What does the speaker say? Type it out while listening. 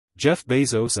Jeff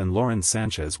Bezos and Lauren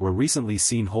Sanchez were recently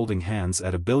seen holding hands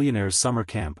at a Billionaires summer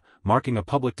camp, marking a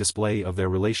public display of their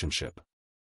relationship.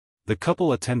 The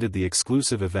couple attended the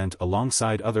exclusive event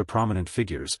alongside other prominent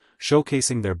figures,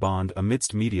 showcasing their bond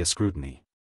amidst media scrutiny.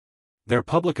 Their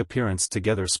public appearance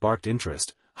together sparked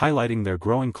interest, highlighting their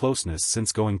growing closeness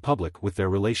since going public with their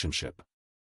relationship.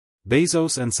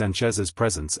 Bezos and Sanchez's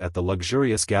presence at the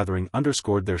luxurious gathering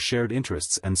underscored their shared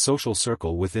interests and social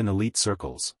circle within elite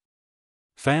circles.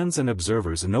 Fans and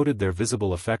observers noted their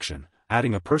visible affection,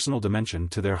 adding a personal dimension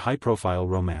to their high-profile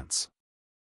romance.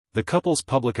 The couple's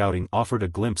public outing offered a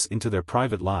glimpse into their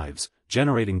private lives,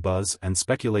 generating buzz and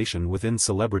speculation within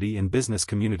celebrity and business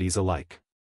communities alike.